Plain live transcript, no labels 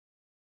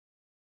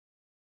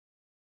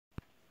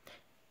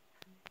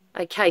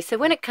Okay, so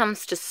when it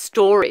comes to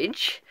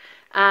storage,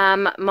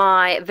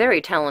 my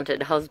very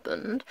talented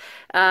husband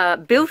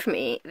built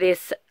me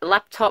this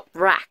laptop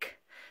rack.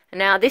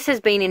 Now, this has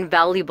been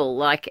invaluable.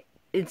 Like,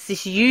 it's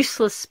this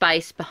useless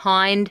space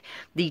behind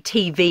the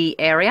TV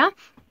area,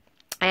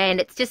 and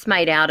it's just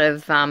made out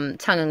of tongue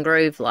and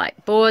groove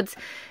like boards,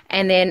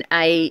 and then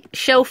a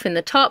shelf in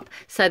the top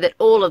so that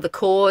all of the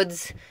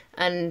cords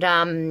and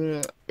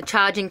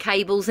charging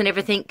cables and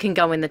everything can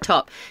go in the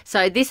top.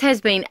 So this has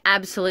been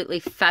absolutely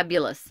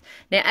fabulous.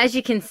 Now, as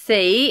you can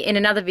see, in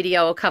another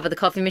video I'll cover the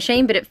coffee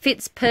machine, but it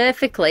fits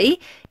perfectly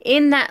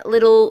in that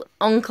little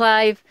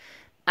alcove,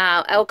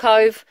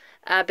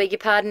 beg your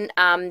pardon,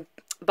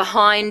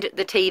 behind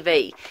the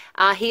TV.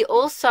 He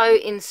also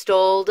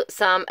installed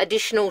some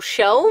additional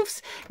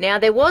shelves. Now,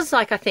 there was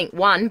like, I think,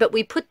 one, but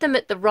we put them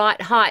at the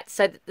right height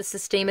so that the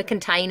steamer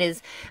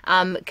containers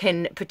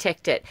can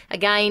protect it.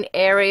 Again,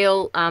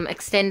 aerial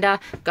extender,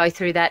 go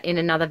through that in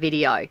another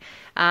video.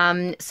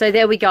 So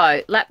there we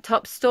go.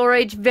 Laptop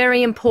storage,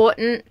 very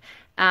important.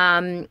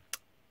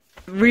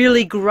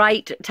 Really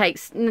great.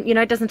 Takes, you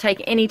know, it doesn't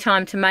take any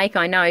time to make,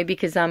 I know,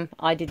 because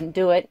I didn't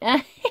do it.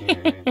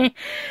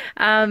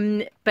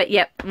 But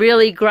yeah,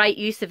 really great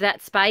use of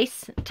that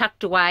space,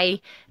 tucked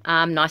away,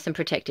 nice and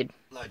protected.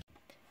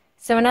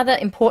 So another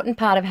important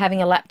part of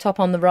having a laptop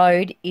on the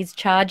road is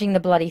charging the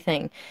bloody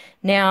thing.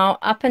 Now,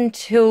 up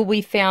until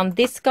we found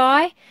this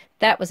guy,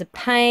 that was a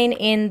pain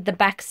in the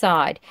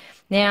backside.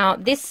 Now,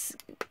 this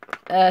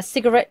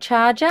cigarette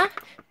charger,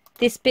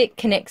 this bit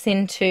connects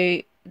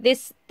into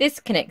this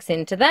connects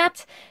into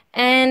that,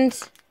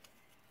 and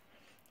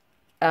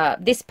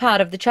this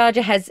part of the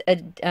charger has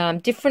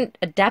different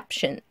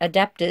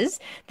adapters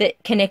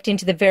that connect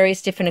into the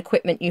various different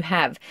equipment you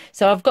have.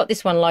 So I've got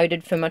this one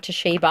loaded for my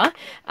Toshiba,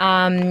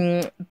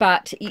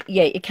 but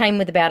yeah, it came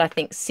with about, I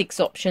think, 6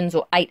 options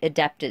or 8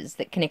 adapters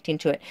that connect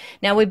into it.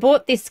 Now, we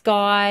bought this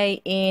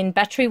guy in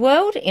Battery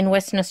World in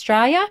Western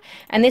Australia,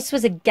 and this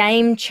was a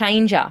game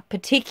changer,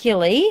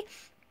 particularly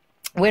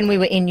when we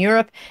were in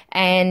Europe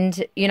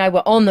and, you know,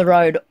 we're on the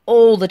road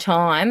all the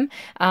time,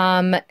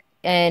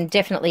 and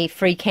definitely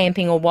free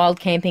camping, or wild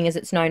camping as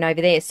it's known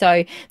over there.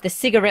 So the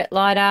cigarette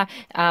lighter,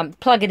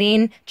 plug it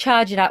in,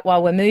 charge it up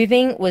while we're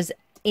moving, was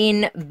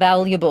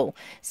invaluable.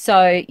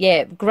 So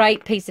yeah,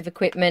 great piece of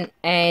equipment,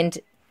 and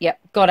yep,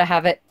 got to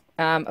have it.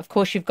 Of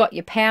course, you've got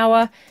your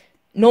power,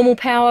 normal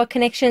power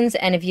connections,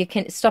 and if you're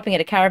stopping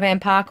at a caravan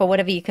park or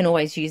whatever, you can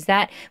always use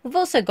that. We've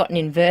also got an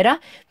inverter,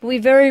 but we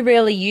very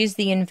rarely use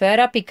the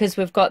inverter because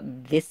we've got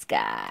this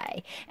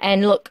guy.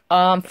 And look,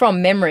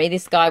 from memory,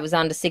 this guy was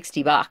under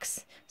 60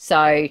 bucks.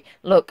 So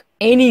look,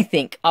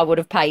 anything I would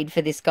have paid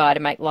for this guy to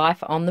make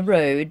life on the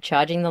road,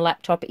 charging the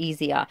laptop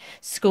easier.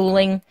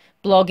 Schooling,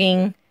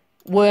 blogging,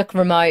 work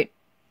remote,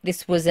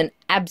 this was an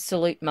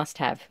absolute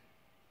must-have.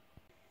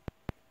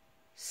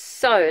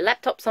 So,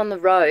 laptops on the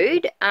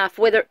road,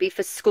 whether it be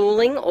for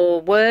schooling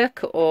or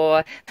work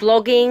or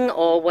blogging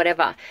or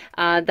whatever,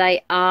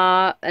 they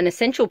are an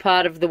essential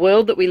part of the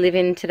world that we live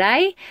in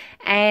today.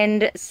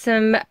 And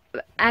some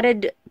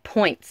added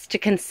points to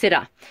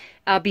consider.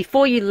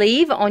 Before you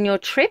leave on your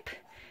trip,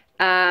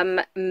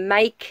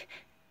 make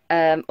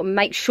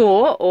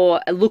sure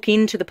or look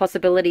into the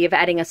possibility of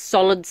adding a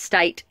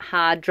solid-state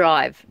hard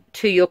drive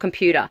to your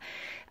computer.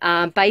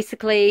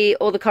 Basically,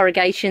 all the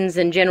corrugations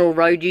and general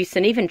road use,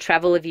 and even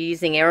travel if you're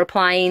using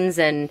aeroplanes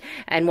and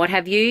what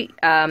have you,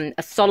 a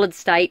solid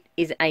state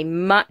is a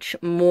much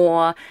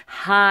more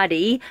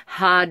hardy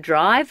hard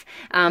drive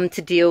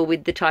to deal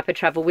with the type of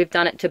travel. We've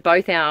done it to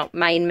both our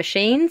main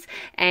machines,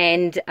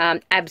 and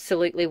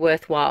absolutely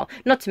worthwhile.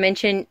 Not to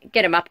mention,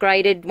 get them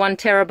upgraded 1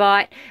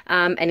 terabyte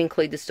and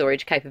include the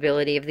storage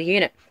capability of the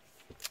unit.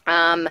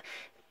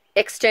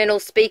 External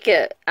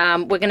speaker,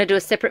 we're going to do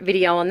a separate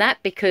video on that,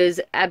 because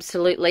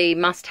absolutely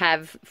must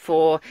have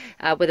for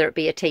whether it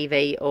be a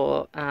TV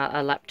or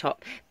a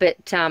laptop.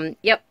 But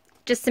yep,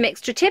 just some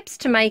extra tips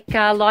to make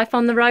life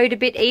on the road a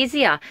bit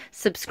easier.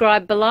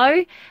 Subscribe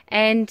below,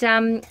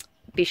 and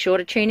be sure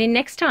to tune in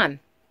next time.